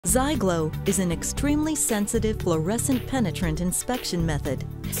Xyglow is an extremely sensitive fluorescent penetrant inspection method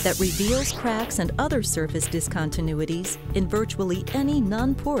that reveals cracks and other surface discontinuities in virtually any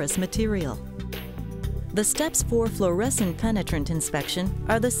non-porous material. The steps for fluorescent penetrant inspection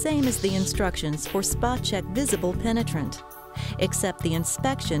are the same as the instructions for spot check visible penetrant, except the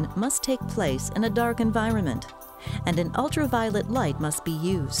inspection must take place in a dark environment, and an ultraviolet light must be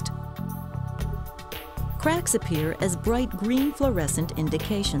used. Cracks appear as bright green fluorescent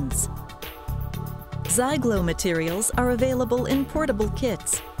indications. Xyglow materials are available in portable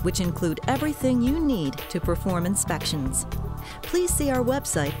kits, which include everything you need to perform inspections. Please see our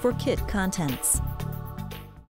website for kit contents.